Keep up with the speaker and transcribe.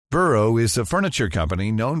Burrow is a furniture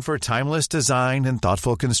company known for timeless design and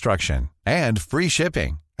thoughtful construction, and free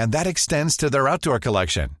shipping, and that extends to their outdoor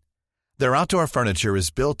collection. Their outdoor furniture is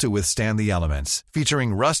built to withstand the elements,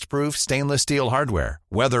 featuring rust-proof stainless steel hardware,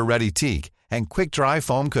 weather-ready teak, and quick-dry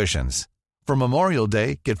foam cushions. For Memorial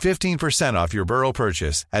Day, get 15% off your Burrow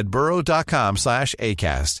purchase at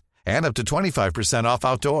burrow.com/ACAST, and up to 25% off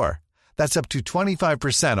outdoor. That's up to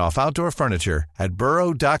 25% off outdoor furniture at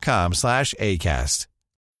burrow.com/ACAST.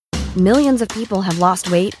 Millions of people have lost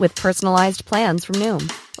weight with personalized plans from Noom.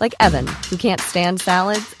 Like Evan, who can't stand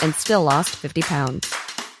salads and still lost 50 pounds.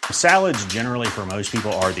 Salads generally for most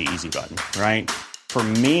people are the easy button, right? For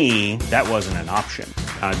me, that wasn't an option.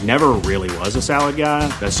 I never really was a salad guy.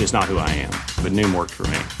 That's just not who I am. But Noom worked for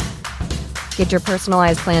me. Get your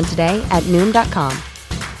personalized plan today at Noom.com.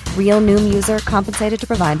 Real Noom user compensated to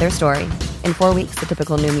provide their story. In 4 weeks, the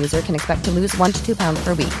typical Noom user can expect to lose 1 to 2 pounds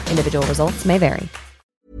per week. Individual results may vary.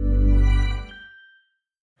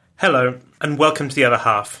 Hello, and welcome to The Other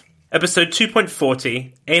Half. Episode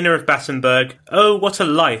 2.40, Ena of Battenberg, Oh, What a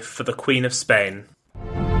Life for the Queen of Spain.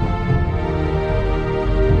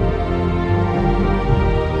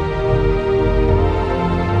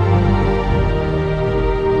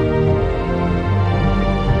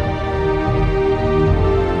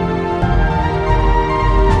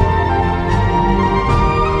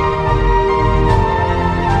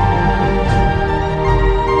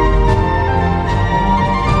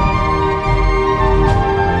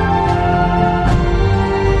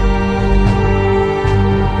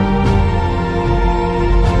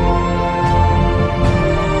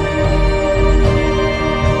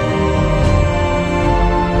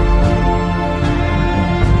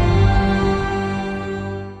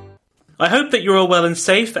 I hope that you're all well and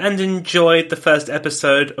safe and enjoyed the first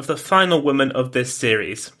episode of the final woman of this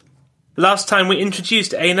series. Last time we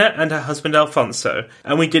introduced Ena and her husband Alfonso,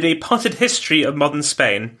 and we did a potted history of modern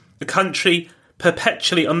Spain, a country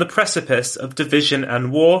perpetually on the precipice of division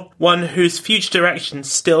and war, one whose future direction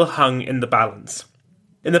still hung in the balance.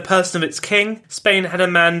 In the person of its king, Spain had a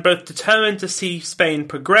man both determined to see Spain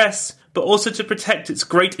progress, but also to protect its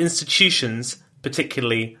great institutions,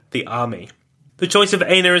 particularly the army. The choice of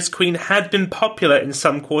Ena as queen had been popular in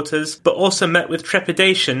some quarters, but also met with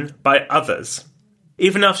trepidation by others.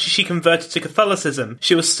 Even after she converted to Catholicism,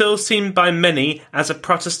 she was still seen by many as a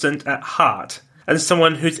Protestant at heart, and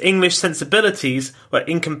someone whose English sensibilities were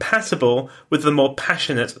incompatible with the more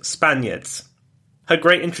passionate Spaniards. Her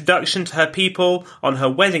great introduction to her people on her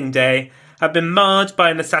wedding day had been marred by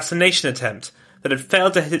an assassination attempt that had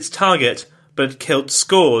failed to hit its target, but had killed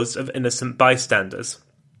scores of innocent bystanders.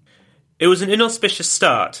 It was an inauspicious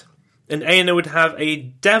start, and Ena would have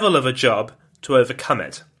a devil of a job to overcome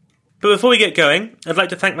it. But before we get going, I'd like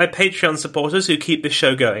to thank my Patreon supporters who keep this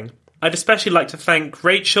show going. I'd especially like to thank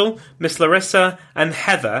Rachel, Miss Larissa, and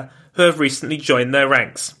Heather, who have recently joined their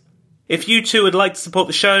ranks. If you too would like to support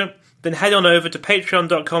the show, then head on over to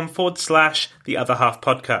patreon.com/The Other Half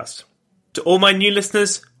Podcast. To all my new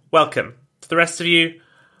listeners, welcome. To the rest of you,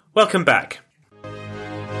 welcome back.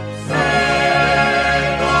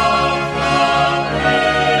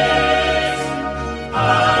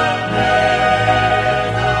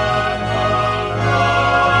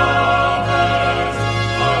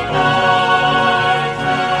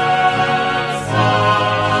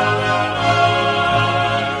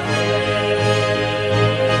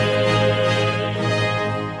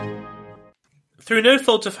 Through no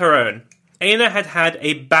fault of her own, Ena had had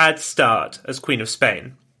a bad start as Queen of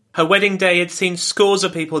Spain. Her wedding day had seen scores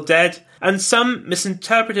of people dead, and some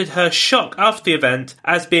misinterpreted her shock after the event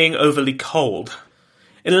as being overly cold.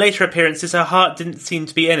 In later appearances, her heart didn't seem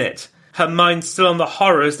to be in it, her mind still on the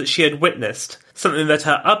horrors that she had witnessed, something that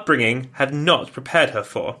her upbringing had not prepared her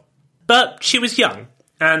for. But she was young,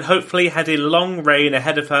 and hopefully had a long reign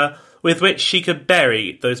ahead of her with which she could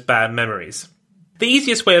bury those bad memories. The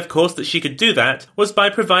easiest way, of course, that she could do that was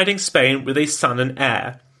by providing Spain with a son and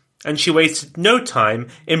heir, and she wasted no time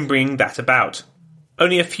in bringing that about.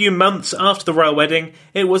 Only a few months after the royal wedding,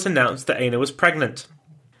 it was announced that Ena was pregnant.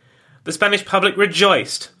 The Spanish public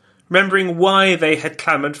rejoiced, remembering why they had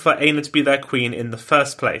clamoured for Ena to be their queen in the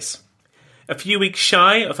first place. A few weeks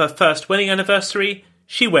shy of her first wedding anniversary,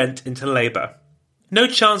 she went into labour. No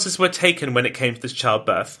chances were taken when it came to this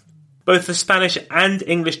childbirth. Both the Spanish and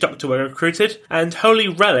English doctor were recruited, and holy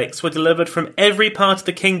relics were delivered from every part of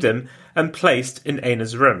the kingdom and placed in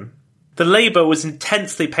Ena's room. The labour was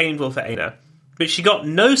intensely painful for Ena, but she got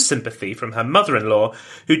no sympathy from her mother-in-law,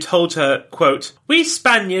 who told her, quote, "We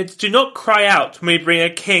Spaniards do not cry out when we bring a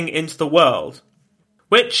king into the world."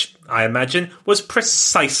 Which, I imagine, was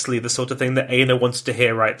precisely the sort of thing that Ena wanted to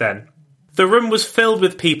hear right then. The room was filled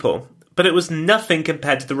with people, but it was nothing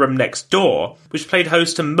compared to the room next door, which played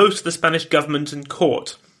host to most of the Spanish government and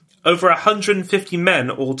court. Over 150 men,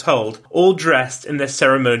 all told, all dressed in their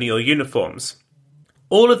ceremonial uniforms.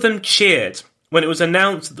 All of them cheered when it was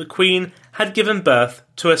announced that the Queen had given birth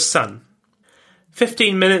to a son.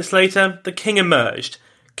 15 minutes later, the king emerged,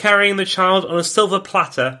 carrying the child on a silver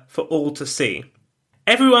platter for all to see.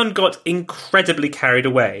 Everyone got incredibly carried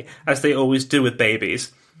away, as they always do with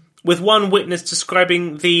babies, with one witness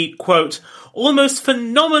describing the, quote, almost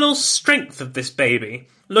phenomenal strength of this baby,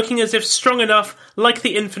 looking as if strong enough, like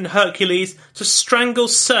the infant Hercules, to strangle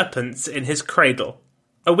serpents in his cradle.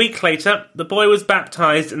 A week later, the boy was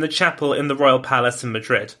baptised in the chapel in the royal palace in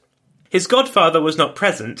Madrid. His godfather was not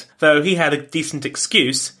present, though he had a decent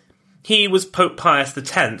excuse. He was Pope Pius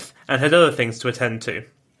X and had other things to attend to.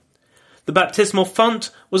 The baptismal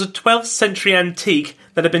font was a 12th century antique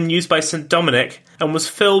that had been used by St. Dominic and was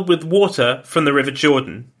filled with water from the River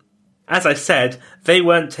Jordan. As I said, they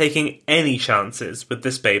weren't taking any chances with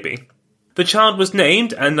this baby. The child was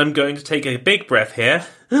named, and I'm going to take a big breath here,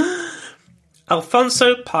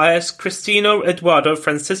 Alfonso Pius Cristino Eduardo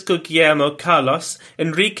Francisco Guillermo Carlos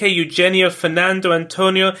Enrique Eugenio Fernando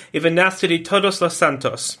Antonio Ignacio de Todos los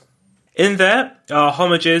Santos. In there are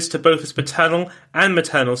homages to both his paternal and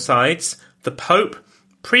maternal sides, the Pope,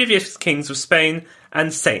 previous kings of Spain,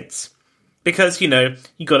 and saints. Because, you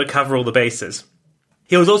gotta cover all the bases.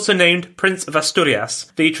 He was also named Prince of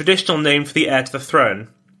Asturias, the traditional name for the heir to the throne.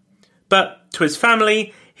 But to his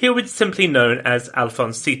family, he would be simply known as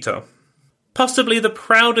Alfonsito. Possibly the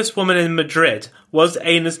proudest woman in Madrid was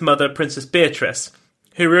Ena's mother, Princess Beatrice,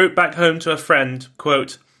 who wrote back home to a friend,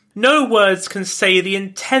 quote, no words can say the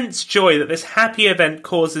intense joy that this happy event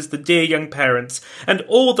causes the dear young parents and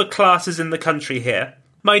all the classes in the country here.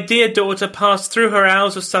 My dear daughter passed through her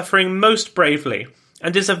hours of suffering most bravely,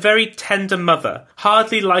 and is a very tender mother,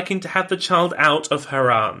 hardly liking to have the child out of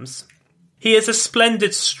her arms. He is a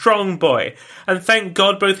splendid, strong boy, and thank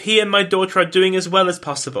God both he and my daughter are doing as well as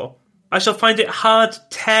possible. I shall find it hard to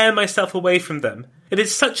tear myself away from them. It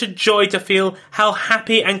is such a joy to feel how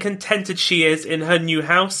happy and contented she is in her new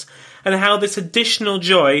house, and how this additional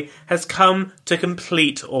joy has come to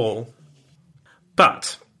complete all.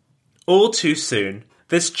 But, all too soon,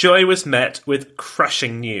 this joy was met with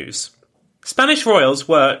crushing news. Spanish royals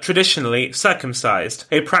were traditionally circumcised,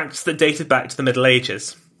 a practice that dated back to the Middle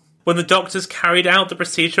Ages. When the doctors carried out the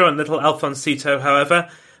procedure on little Alfonsito, however,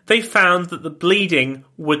 they found that the bleeding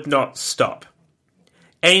would not stop.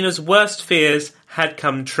 Ena's worst fears had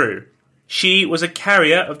come true. She was a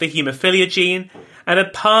carrier of the haemophilia gene and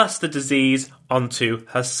had passed the disease onto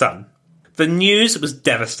her son. The news was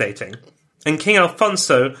devastating, and King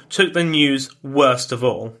Alfonso took the news worst of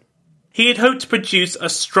all. He had hoped to produce a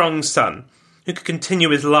strong son who could continue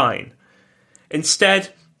his line. Instead,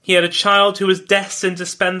 he had a child who was destined to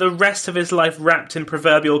spend the rest of his life wrapped in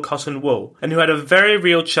proverbial cotton wool, and who had a very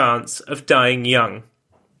real chance of dying young.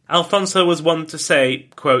 Alfonso was one to say,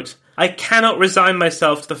 quote, I cannot resign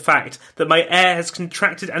myself to the fact that my heir has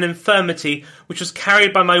contracted an infirmity which was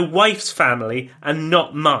carried by my wife's family and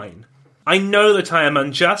not mine. I know that I am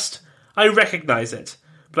unjust, I recognise it,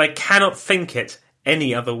 but I cannot think it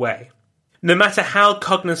any other way. No matter how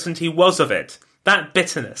cognizant he was of it, that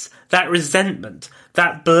bitterness, that resentment,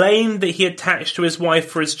 that blame that he attached to his wife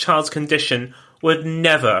for his child's condition would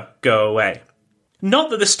never go away. Not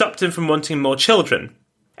that this stopped him from wanting more children.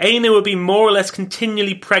 Ena would be more or less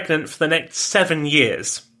continually pregnant for the next 7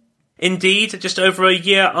 years. Indeed, just over a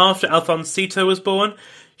year after Alfonsito was born,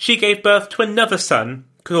 she gave birth to another son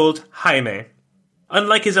called Jaime.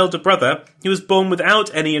 Unlike his elder brother, he was born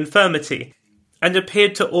without any infirmity, and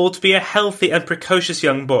appeared to all to be a healthy and precocious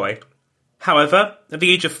young boy. However, at the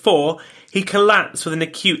age of 4, he collapsed with an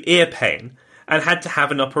acute ear pain and had to have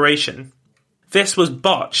an operation. This was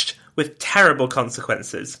botched with terrible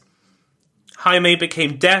consequences. Jaime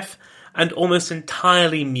became deaf and almost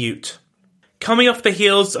entirely mute. Coming off the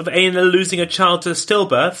heels of Ena losing a child to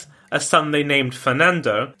stillbirth, a son they named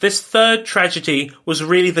Fernando, this third tragedy was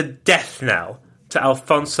really the death knell to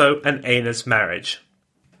Alfonso and Ena's marriage.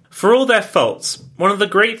 For all their faults, one of the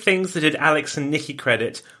great things that did Alex and Nikki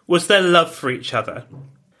credit was their love for each other.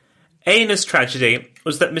 Ena's tragedy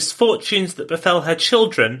was that misfortunes that befell her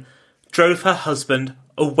children drove her husband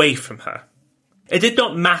away from her. It did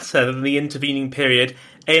not matter that in the intervening period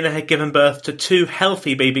Ena had given birth to 2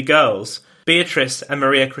 healthy baby girls, Beatrice and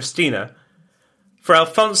Maria Cristina. For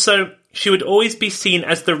Alfonso, she would always be seen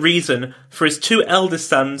as the reason for his 2 eldest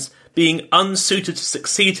sons being unsuited to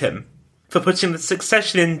succeed him, for putting the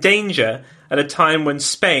succession in danger at a time when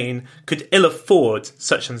Spain could ill afford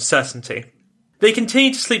such uncertainty. They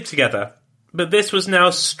continued to sleep together, but this was now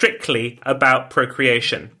strictly about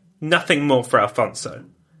procreation. Nothing more for Alfonso.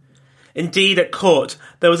 Indeed, at court,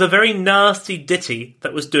 there was a very nasty ditty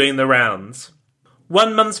that was doing the rounds.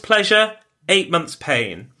 1 month's pleasure, 8 months'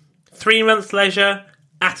 pain. 3 months' leisure,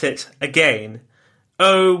 at it again.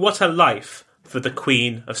 Oh, what a life for the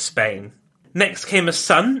Queen of Spain. Next came a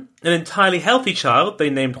son, an entirely healthy child they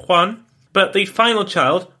named Juan, but the final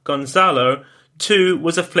child, Gonzalo, too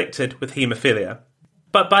was afflicted with haemophilia.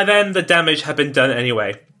 But by then the damage had been done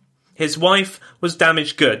anyway. His wife was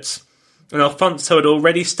damaged goods, and Alfonso had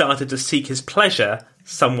already started to seek his pleasure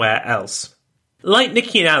somewhere else. Like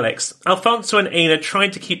Nicky and Alex, Alfonso and Ena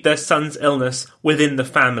tried to keep their son's illness within the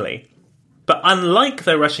family. But unlike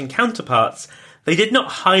their Russian counterparts, they did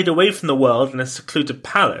not hide away from the world in a secluded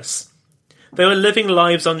palace. They were living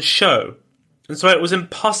lives on show, and so it was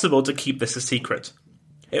impossible to keep this a secret.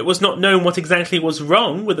 It was not known what exactly was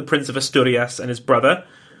wrong with the Prince of Asturias and his brother,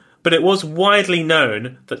 but it was widely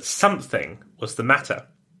known that something was the matter.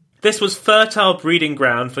 This was fertile breeding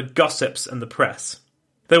ground for gossips and the press.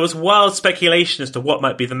 There was wild speculation as to what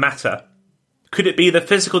might be the matter. Could it be the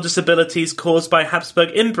physical disabilities caused by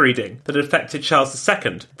Habsburg inbreeding that had affected Charles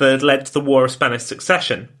II, that had led to the War of Spanish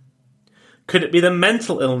Succession? Could it be the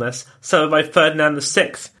mental illness suffered by Ferdinand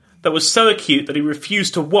VI that was so acute that he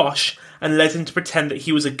refused to wash and led him to pretend that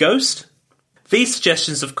he was a ghost? These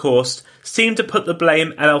suggestions, of course, seemed to put the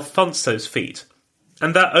blame at Alfonso's feet,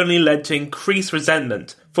 and that only led to increased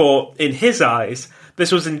resentment, for, in his eyes,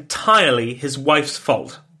 this was entirely his wife's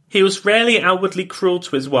fault. He was rarely outwardly cruel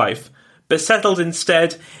to his wife, but settled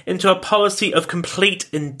instead into a policy of complete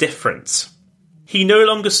indifference. He no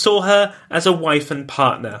longer saw her as a wife and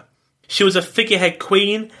partner. She was a figurehead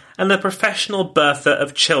queen and the professional birther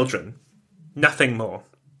of children. Nothing more.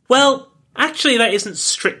 Well, actually that isn't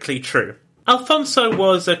strictly true. Alfonso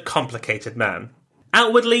was a complicated man.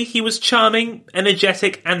 Outwardly he was charming,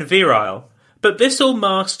 energetic and virile, but this all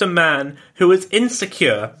masked a man who was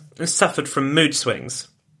insecure and suffered from mood swings.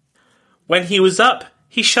 When he was up,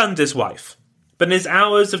 he shunned his wife, but in his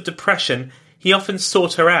hours of depression he often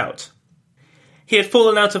sought her out. He had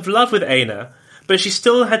fallen out of love with Ena, but she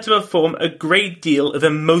still had to perform a great deal of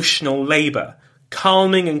emotional labour,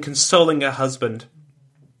 calming and consoling her husband,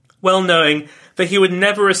 well knowing that he would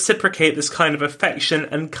never reciprocate this kind of affection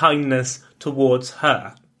and kindness towards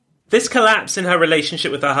her. This collapse in her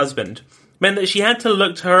relationship with her husband meant that she had to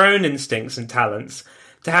look to her own instincts and talents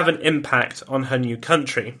to have an impact on her new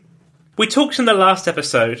country. We talked in the last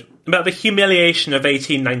episode about the humiliation of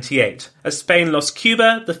 1898, as Spain lost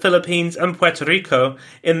Cuba, the Philippines and Puerto Rico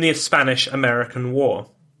in the Spanish-American War.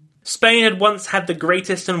 Spain had once had the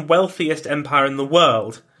greatest and wealthiest empire in the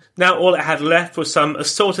world. Now all it had left was some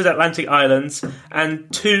assorted Atlantic islands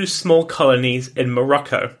and 2 small colonies in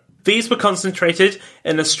Morocco. These were concentrated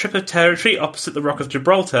in a strip of territory opposite the Rock of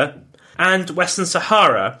Gibraltar, and Western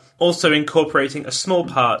Sahara, also incorporating a small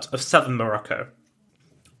part of southern Morocco.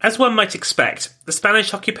 As one might expect, the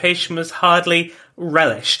Spanish occupation was hardly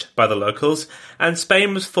relished by the locals, and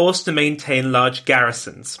Spain was forced to maintain large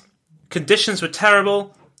garrisons. Conditions were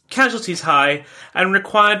terrible, casualties high, and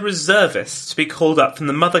required reservists to be called up from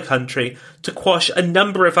the mother country to quash a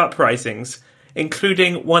number of uprisings,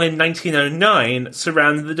 including one in 1909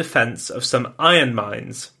 surrounding the defence of some iron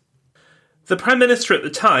mines. The Prime Minister at the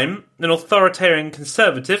time, an authoritarian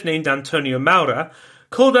conservative named Antonio Maura,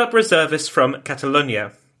 called up reservists from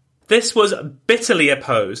Catalonia. This was bitterly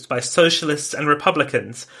opposed by socialists and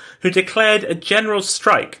republicans, who declared a general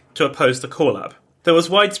strike to oppose the call-up. There was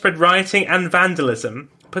widespread rioting and vandalism,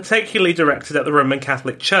 particularly directed at the Roman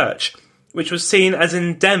Catholic Church, which was seen as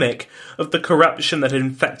endemic of the corruption that had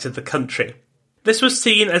infected the country. This was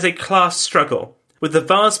seen as a class struggle, with the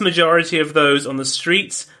vast majority of those on the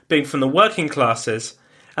streets being from the working classes,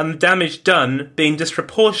 and the damage done being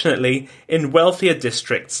disproportionately in wealthier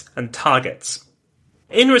districts and targets.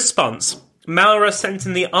 In response, Maura sent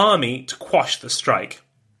in the army to quash the strike.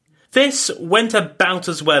 This went about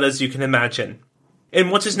as well as you can imagine. In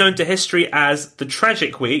what is known to history as the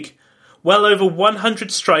Tragic Week, well over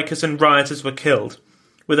 100 strikers and rioters were killed,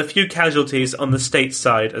 with a few casualties on the state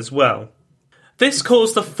side as well. This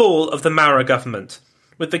caused the fall of the Maura government,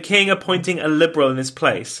 with the king appointing a liberal in his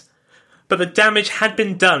place, but the damage had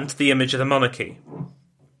been done to the image of the monarchy.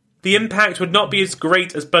 The impact would not be as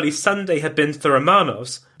great as Bloody Sunday had been to the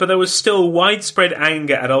Romanovs, but there was still widespread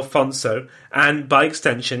anger at Alfonso and, by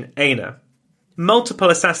extension, Ena. Multiple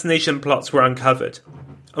assassination plots were uncovered,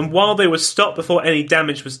 and while they were stopped before any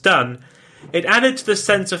damage was done, it added to the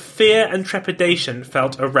sense of fear and trepidation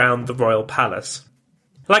felt around the royal palace.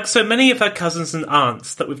 Like so many of her cousins and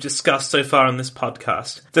aunts that we've discussed so far on this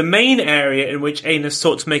podcast, the main area in which Ena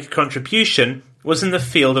sought to make a contribution was in the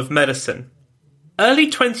field of medicine.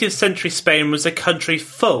 Early 20th century Spain was a country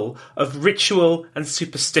full of ritual and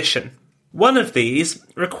superstition. One of these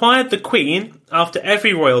required the Queen, after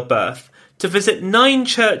every royal birth, to visit 9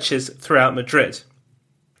 churches throughout Madrid.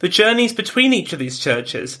 The journeys between each of these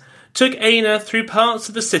churches took Ena through parts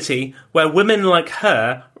of the city where women like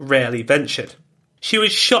her rarely ventured. She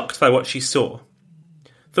was shocked by what she saw.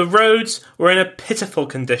 The roads were in a pitiful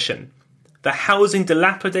condition, the housing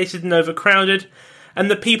dilapidated and overcrowded, and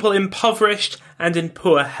the people impoverished and in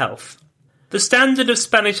poor health. The standard of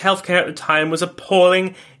Spanish healthcare at the time was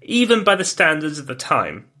appalling, even by the standards of the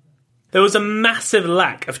time. There was a massive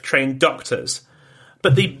lack of trained doctors,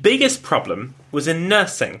 but the biggest problem was in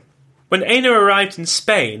nursing. When Ena arrived in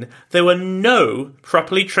Spain, there were no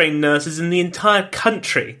properly trained nurses in the entire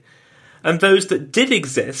country, and those that did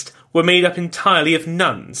exist were made up entirely of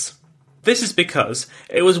nuns. This is because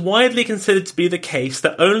it was widely considered to be the case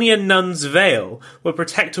that only a nun's veil would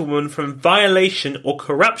protect a woman from violation or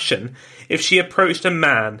corruption if she approached a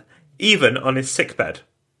man, even on his sickbed.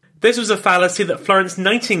 This was a fallacy that Florence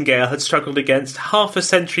Nightingale had struggled against half a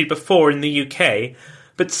century before in the UK,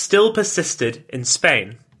 but still persisted in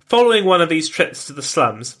Spain. Following one of these trips to the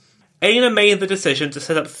slums, Ena made the decision to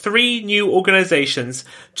set up 3 new organisations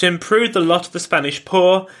to improve the lot of the Spanish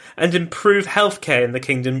poor and improve healthcare in the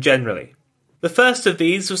kingdom generally. The first of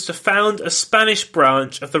these was to found a Spanish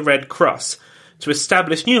branch of the Red Cross, to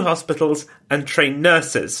establish new hospitals and train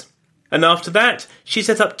nurses. And after that, she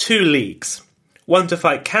set up 2 leagues, one to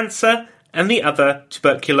fight cancer and the other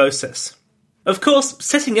tuberculosis. Of course,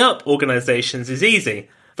 setting up organisations is easy.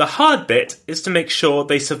 The hard bit is to make sure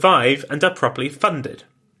they survive and are properly funded.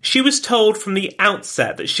 She was told from the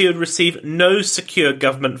outset that she would receive no secure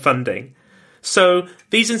government funding, so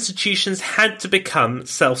these institutions had to become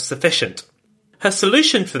self-sufficient. Her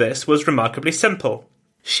solution for this was remarkably simple.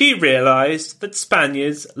 She realised that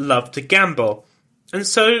Spaniards loved to gamble, and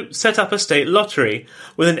so set up a state lottery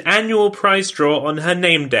with an annual prize draw on her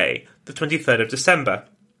name day, the 23rd of December.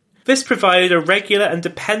 This provided a regular and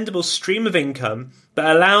dependable stream of income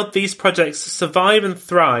that allowed these projects to survive and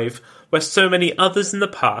thrive where so many others in the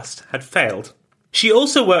past had failed. She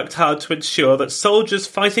also worked hard to ensure that soldiers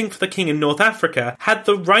fighting for the king in North Africa had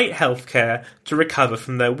the right healthcare to recover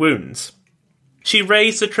from their wounds. She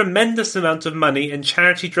raised a tremendous amount of money in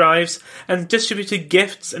charity drives and distributed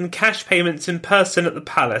gifts and cash payments in person at the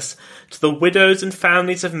palace to the widows and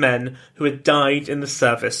families of men who had died in the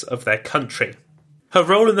service of their country. Her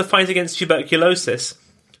role in the fight against tuberculosis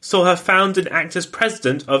saw her found and act as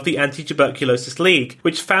president of the Anti-Tuberculosis League,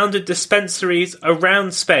 which founded dispensaries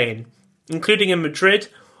around Spain, including in Madrid,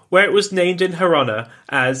 where it was named in her honour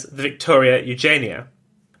as the Victoria Eugenia.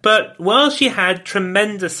 But while she had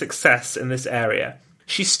tremendous success in this area,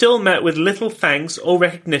 she still met with little thanks or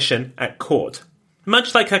recognition at court.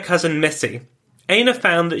 Much like her cousin Missy, Ena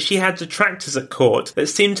found that she had detractors at court that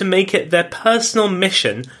seemed to make it their personal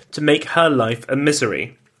mission to make her life a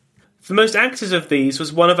misery. The most active of these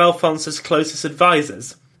was one of Alfonso's closest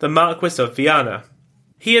advisors, the Marquis of Viana.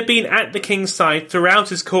 He had been at the king's side throughout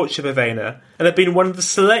his courtship of Ena, and had been one of the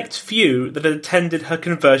select few that had attended her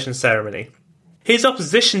conversion ceremony. His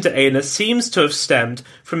opposition to Ena seems to have stemmed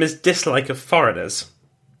from his dislike of foreigners.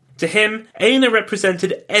 To him, Ena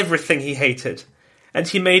represented everything he hated, and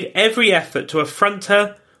he made every effort to affront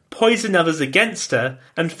her, poison others against her,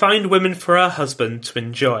 and find women for her husband to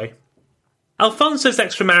enjoy. Alfonso's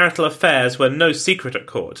extramarital affairs were no secret at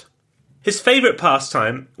court. His favourite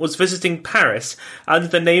pastime was visiting Paris under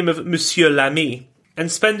the name of Monsieur l'Ami,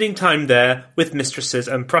 and spending time there with mistresses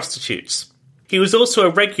and prostitutes. He was also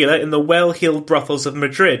a regular in the well-heeled brothels of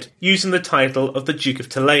Madrid, using the title of the Duke of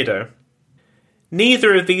Toledo.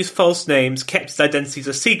 Neither of these false names kept his identities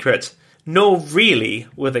a secret, nor really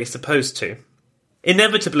were they supposed to.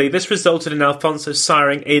 Inevitably, this resulted in Alfonso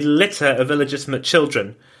siring a litter of illegitimate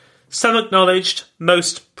children. Some acknowledged,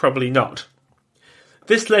 most probably not.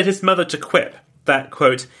 This led his mother to quip that,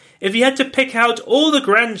 quote, "If you had to pick out all the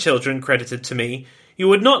grandchildren credited to me, you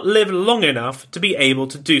would not live long enough to be able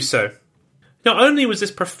to do so." Not only was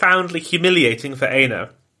this profoundly humiliating for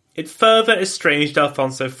Ena, it further estranged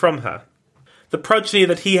Alfonso from her. The progeny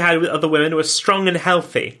that he had with other women was strong and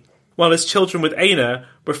healthy, while his children with Ena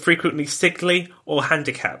were frequently sickly or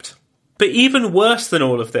handicapped. But even worse than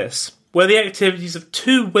all of this were the activities of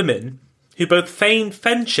 2 women who both feigned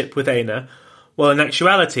friendship with Ena, while in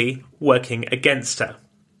actuality working against her.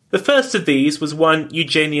 The first of these was one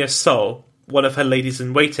Eugenia Sol, one of her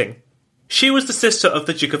ladies-in-waiting. She was the sister of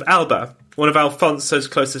the Duke of Alba, one of Alfonso's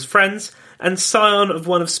closest friends, and scion of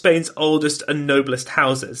one of Spain's oldest and noblest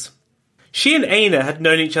houses. She and Ena had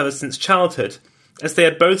known each other since childhood, as they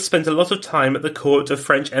had both spent a lot of time at the court of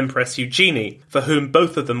French Empress Eugenie, for whom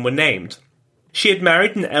both of them were named. She had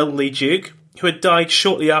married an elderly duke, who had died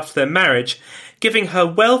shortly after their marriage, giving her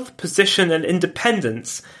wealth, position, and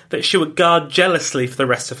independence that she would guard jealously for the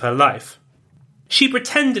rest of her life. She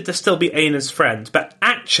pretended to still be Ena's friend, but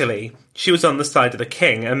actually she was on the side of the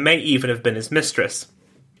king and may even have been his mistress.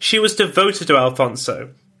 She was devoted to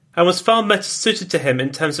Alfonso, and was far better suited to him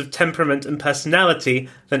in terms of temperament and personality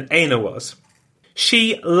than Ena was.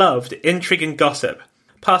 She loved intrigue and gossip,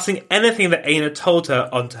 passing anything that Ena told her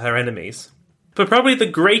on to her enemies. But probably the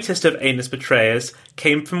greatest of Ena's betrayers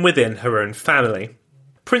came from within her own family.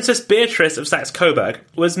 Princess Beatrice of Saxe-Coburg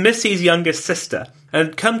was Missy's youngest sister, and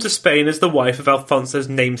had come to Spain as the wife of Alfonso's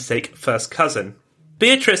namesake first cousin.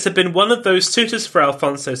 Beatrice had been one of those suitors for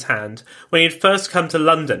Alfonso's hand when he had first come to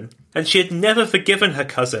London, and she had never forgiven her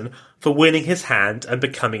cousin for winning his hand and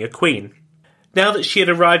becoming a queen. Now that she had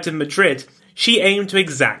arrived in Madrid, she aimed to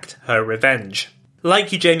exact her revenge.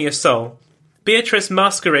 Like Eugenia Sol, Beatrice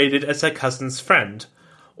masqueraded as her cousin's friend,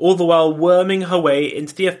 all the while worming her way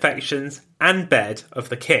into the affections and bed of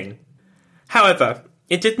the king. However,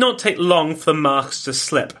 it did not take long for the masks to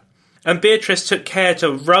slip, and Beatrice took care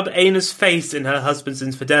to rub Ena's face in her husband's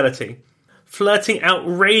infidelity, flirting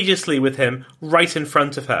outrageously with him right in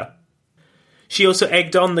front of her. She also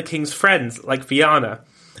egged on the king's friends, like Viana,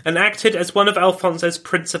 and acted as one of Alfonso's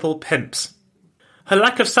principal pimps. Her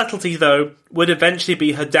lack of subtlety, though, would eventually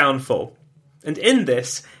be her downfall, and in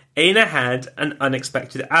this, Ena had an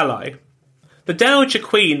unexpected ally. The Dowager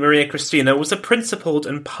Queen, Maria Cristina, was a principled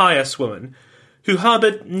and pious woman, who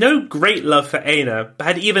harboured no great love for Ena, but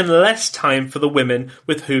had even less time for the women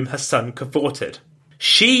with whom her son cavorted.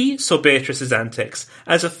 She saw Beatrice's antics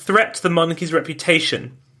as a threat to the monarchy's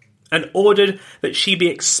reputation, and ordered that she be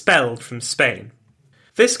expelled from Spain.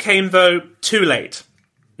 This came, though, too late,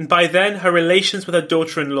 and by then her relations with her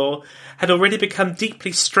daughter-in-law had already become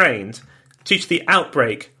deeply strained due to the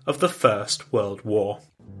outbreak of the First World War.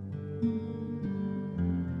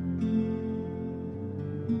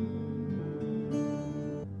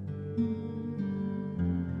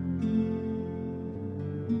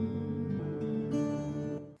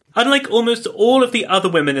 Unlike almost all of the other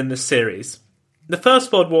women in this series, the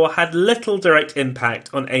First World War had little direct impact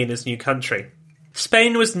on Ena's new country.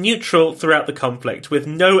 Spain was neutral throughout the conflict, with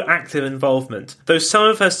no active involvement, though some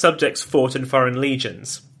of her subjects fought in foreign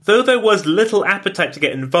legions. Though there was little appetite to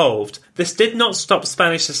get involved, this did not stop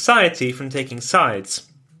Spanish society from taking sides.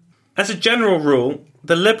 As a general rule,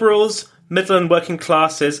 the liberals, middle and working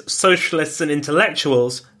classes, socialists and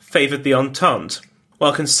intellectuals favoured the Entente,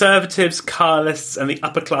 while conservatives, Carlists and the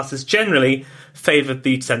upper classes generally favoured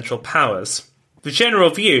the Central Powers. The general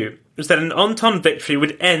view was that an Entente victory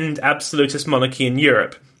would end absolutist monarchy in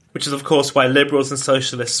Europe, which is of course why liberals and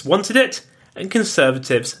socialists wanted it, and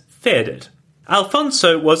conservatives feared it.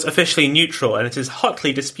 Alfonso was officially neutral, and it is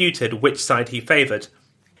hotly disputed which side he favoured.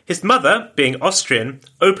 His mother, being Austrian,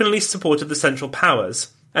 openly supported the Central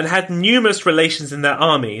Powers, and had numerous relations in their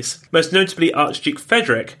armies, most notably Archduke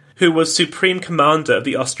Frederick, who was supreme commander of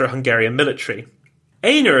the Austro-Hungarian military.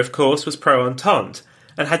 Ena, of course, was pro-Entente,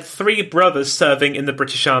 and had 3 brothers serving in the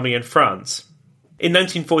British Army in France. In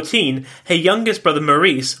 1914, her youngest brother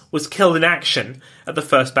Maurice was killed in action at the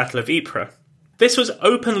First Battle of Ypres. This was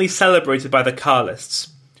openly celebrated by the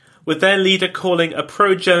Carlists, with their leader calling a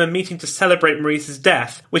pro-German meeting to celebrate Maurice's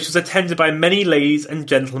death, which was attended by many ladies and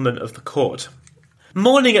gentlemen of the court.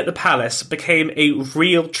 Mourning at the palace became a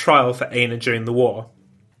real trial for Ena during the war.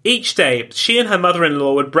 Each day, she and her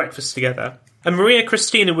mother-in-law would breakfast together, and Maria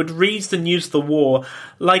Cristina would read the news of the war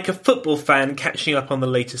like a football fan catching up on the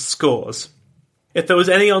latest scores. If there was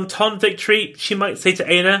any Entente victory, she might say to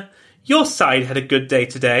Ena, "Your side had a good day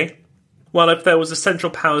today," while if there was a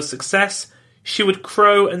Central Powers success, she would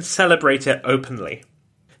crow and celebrate it openly.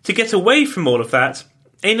 To get away from all of that,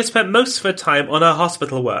 Ena spent most of her time on her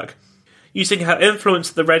hospital work, using her influence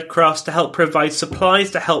at the Red Cross to help provide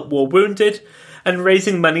supplies to help war wounded, and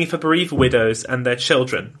raising money for bereaved widows and their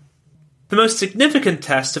children. The most significant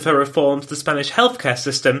test of her reform to the Spanish healthcare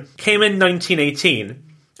system came in 1918,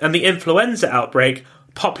 and the influenza outbreak,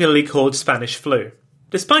 popularly called Spanish flu.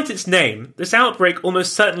 Despite its name, this outbreak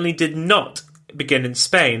almost certainly did not begin in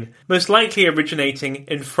Spain, most likely originating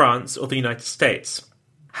in France or the United States.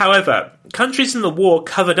 However, countries in the war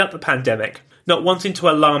covered up the pandemic, not wanting to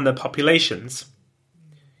alarm their populations.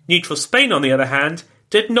 Neutral Spain, on the other hand,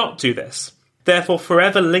 did not do this, therefore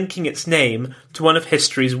forever linking its name to one of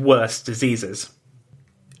history's worst diseases.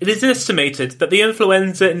 It is estimated that the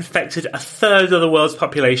influenza infected a third of the world's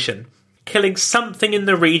population, killing something in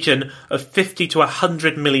the region of 50 to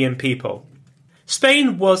 100 million people.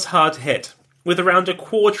 Spain was hard hit, with around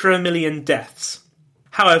 250,000 deaths.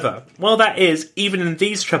 However, while that is, even in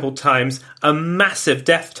these troubled times, a massive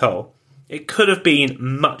death toll, it could have been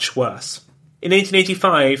much worse. In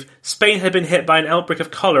 1885, Spain had been hit by an outbreak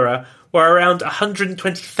of cholera where around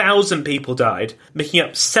 120,000 people died, making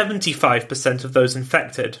up 75% of those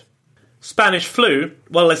infected. Spanish flu,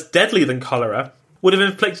 while less deadly than cholera, would have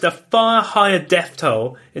inflicted a far higher death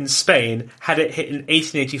toll in Spain had it hit in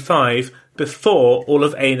 1885 before all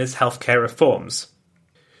of Ena's healthcare reforms.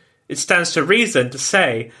 It stands to reason to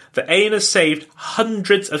say that Ena saved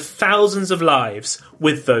hundreds of thousands of lives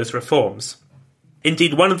with those reforms.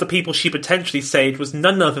 Indeed, one of the people she potentially saved was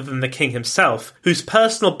none other than the king himself, whose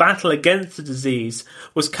personal battle against the disease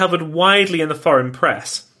was covered widely in the foreign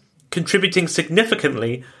press, contributing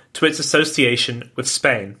significantly to its association with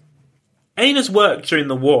Spain. Ena's work during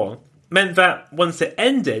the war meant that, once it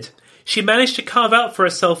ended, she managed to carve out for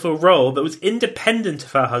herself a role that was independent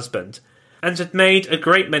of her husband, and had made a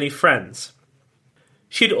great many friends.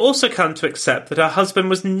 She had also come to accept that her husband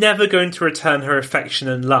was never going to return her affection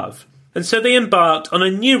and love, and so they embarked on a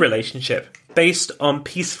new relationship based on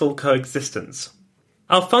peaceful coexistence.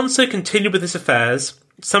 Alfonso continued with his affairs,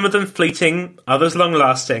 some of them fleeting, others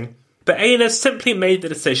long-lasting, but Ena simply made the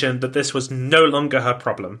decision that this was no longer her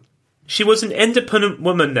problem. She was an independent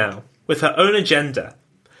woman now, with her own agenda,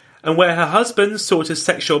 and where her husband sought his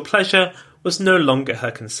sexual pleasure was no longer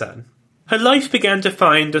her concern. Her life began to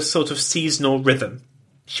find a sort of seasonal rhythm.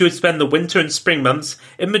 She would spend the winter and spring months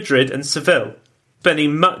in Madrid and Seville,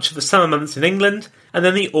 spending much of the summer months in England, and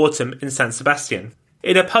then the autumn in San Sebastian.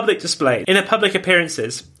 In her public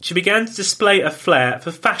appearances, she began to display a flair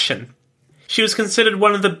for fashion. She was considered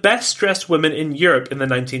one of the best-dressed women in Europe in the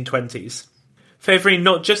 1920s, favouring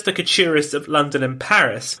not just the couturiers of London and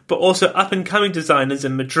Paris, but also up-and-coming designers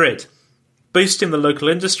in Madrid, boosting the local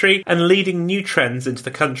industry and leading new trends into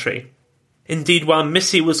the country. Indeed, while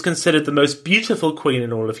Missy was considered the most beautiful queen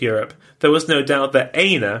in all of Europe, there was no doubt that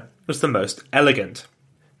Ena was the most elegant.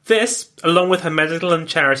 This, along with her medical and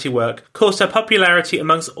charity work, caused her popularity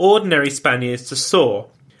amongst ordinary Spaniards to soar,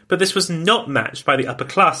 but this was not matched by the upper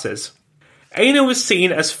classes. Ena was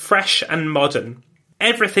seen as fresh and modern.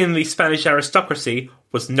 Everything the Spanish aristocracy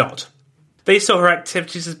was not. They saw her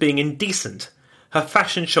activities as being indecent, her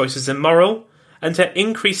fashion choices immoral, and her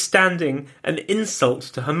increased standing an insult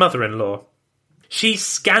to her mother-in-law. She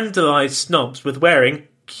scandalised snobs with wearing,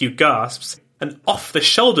 cue gasps, an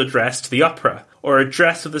off-the-shoulder dress to the opera, or a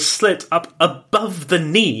dress with a slit up above the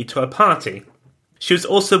knee to a party. She was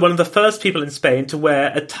also one of the first people in Spain to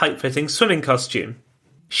wear a tight-fitting swimming costume.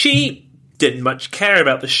 She didn't much care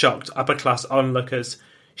about the shocked upper-class onlookers.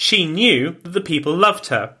 She knew that the people loved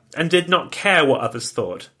her, and did not care what others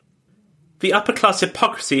thought. The upper-class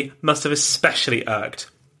hypocrisy must have especially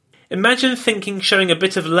irked. Imagine thinking showing a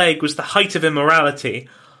bit of leg was the height of immorality,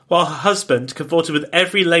 while her husband cavorted with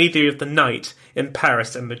every lady of the night in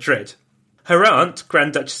Paris and Madrid. Her aunt,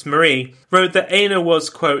 Grand Duchess Marie, wrote that Ena was,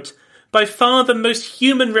 quote, by far the most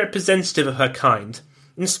human representative of her kind,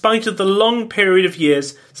 in spite of the long period of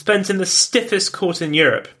years spent in the stiffest court in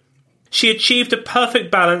Europe. She achieved a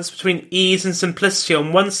perfect balance between ease and simplicity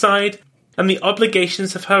on one side, and the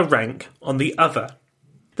obligations of her rank on the other.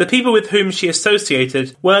 The people with whom she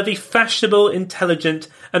associated were the fashionable, intelligent,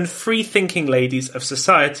 and free-thinking ladies of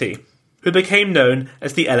society, who became known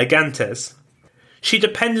as the elegantes. She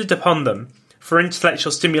depended upon them for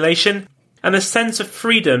intellectual stimulation and a sense of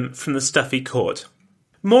freedom from the stuffy court.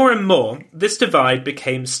 More and more, this divide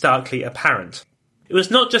became starkly apparent. It was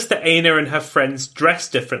not just that Ena and her friends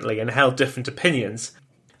dressed differently and held different opinions.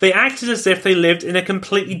 They acted as if they lived in a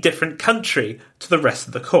completely different country to the rest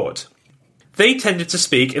of the court. They tended to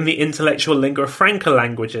speak in the intellectual lingua franca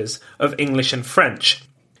languages of English and French,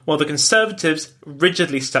 while the conservatives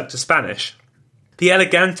rigidly stuck to Spanish. The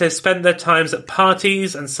elegantes spent their times at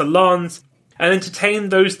parties and salons and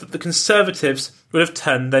entertained those that the conservatives would have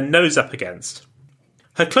turned their nose up against.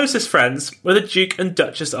 Her closest friends were the Duke and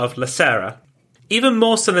Duchess of La Serra. Even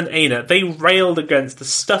more so than Ena, they railed against the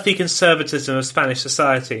stuffy conservatism of Spanish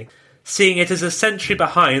society, seeing it as a century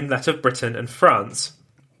behind that of Britain and France.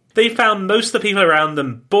 They found most of the people around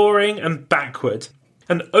them boring and backward,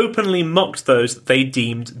 and openly mocked those that they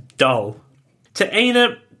deemed dull. To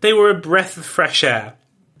Ena, they were a breath of fresh air,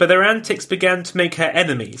 but their antics began to make her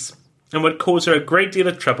enemies, and would cause her a great deal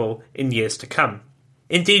of trouble in years to come.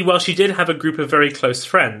 Indeed, while she did have a group of very close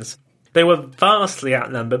friends, they were vastly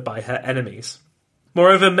outnumbered by her enemies.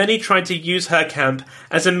 Moreover, many tried to use her camp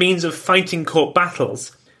as a means of fighting court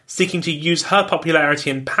battles, seeking to use her popularity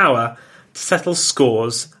and power to settle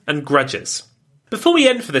scores and grudges. Before we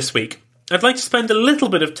end for this week, I'd like to spend a little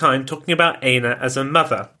bit of time talking about Ena as a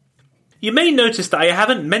mother. You may notice that I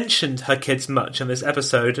haven't mentioned her kids much in this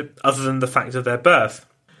episode, other than the fact of their birth.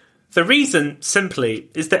 The reason, simply,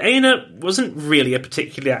 is that Ena wasn't really a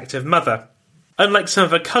particularly active mother. Unlike some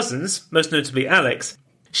of her cousins, most notably Alex,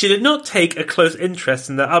 she did not take a close interest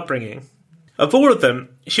in their upbringing. Of all of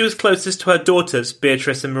them, she was closest to her daughters,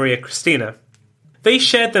 Beatrice and Maria Christina. They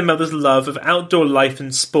shared their mother's love of outdoor life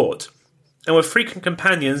and sport, and were frequent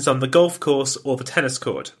companions on the golf course or the tennis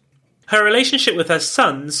court. Her relationship with her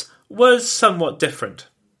sons was somewhat different.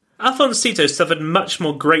 Alfonsito suffered much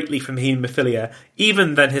more greatly from haemophilia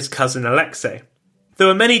even than his cousin Alexei. There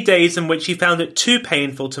were many days in which he found it too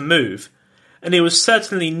painful to move, and he was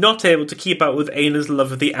certainly not able to keep up with Ena's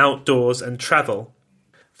love of the outdoors and travel.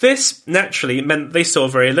 This, naturally, meant they saw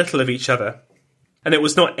very little of each other, and it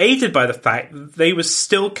was not aided by the fact that they were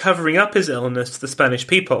still covering up his illness to the Spanish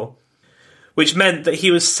people, which meant that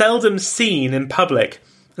he was seldom seen in public,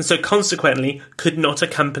 and so consequently could not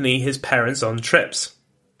accompany his parents on trips.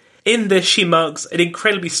 In this, she marks an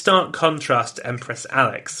incredibly stark contrast to Empress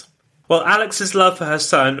Alex. While Alex's love for her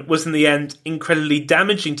son was in the end incredibly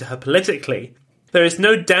damaging to her politically, there is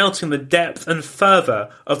no doubting the depth and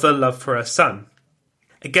fervour of the love for her son.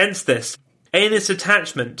 Against this, Ena's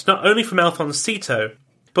detachment, not only from Alfonsito,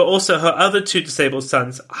 but also her other two disabled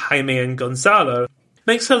sons, Jaime and Gonzalo,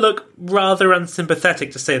 makes her look rather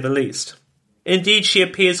unsympathetic to say the least. Indeed, she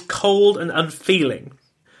appears cold and unfeeling.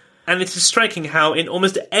 And it is striking how, in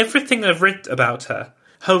almost everything I've read about her,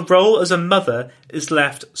 her role as a mother is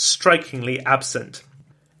left strikingly absent.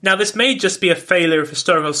 Now, this may just be a failure of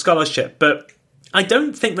historical scholarship, but I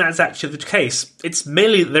don't think that's actually the case. It's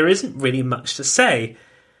merely that there isn't really much to say.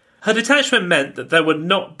 Her detachment meant that there would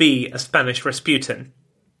not be a Spanish Rasputin.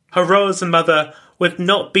 Her role as a mother would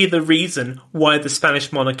not be the reason why the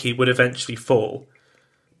Spanish monarchy would eventually fall.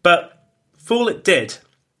 But fall it did.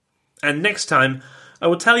 And next time, I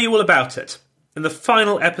will tell you all about it, in the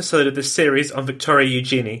final episode of this series on Victoria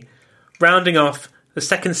Eugenie, rounding off the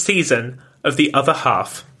second season of the Other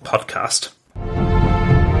Half podcast.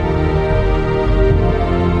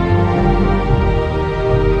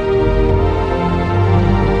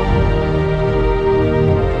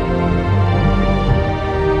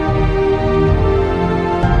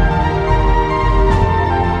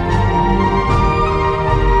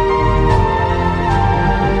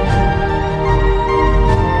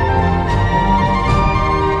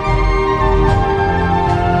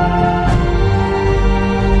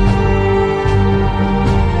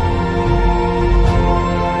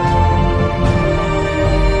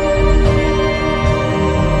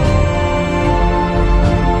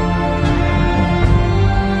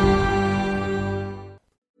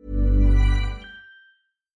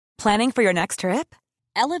 Planning for your next trip?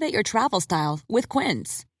 Elevate your travel style with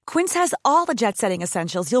Quince. Quince has all the jet-setting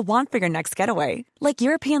essentials you'll want for your next getaway, like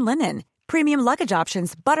European linen, premium luggage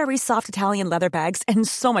options, buttery soft Italian leather bags, and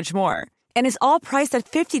so much more. And is all priced at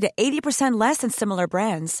 50 to 80% less than similar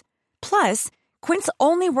brands. Plus, Quince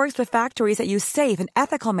only works with factories that use safe and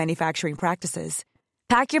ethical manufacturing practices.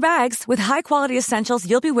 Pack your bags with high-quality essentials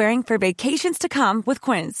you'll be wearing for vacations to come with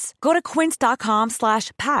Quince. Go to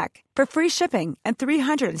quince.com/pack for free shipping and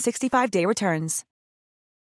 365-day returns.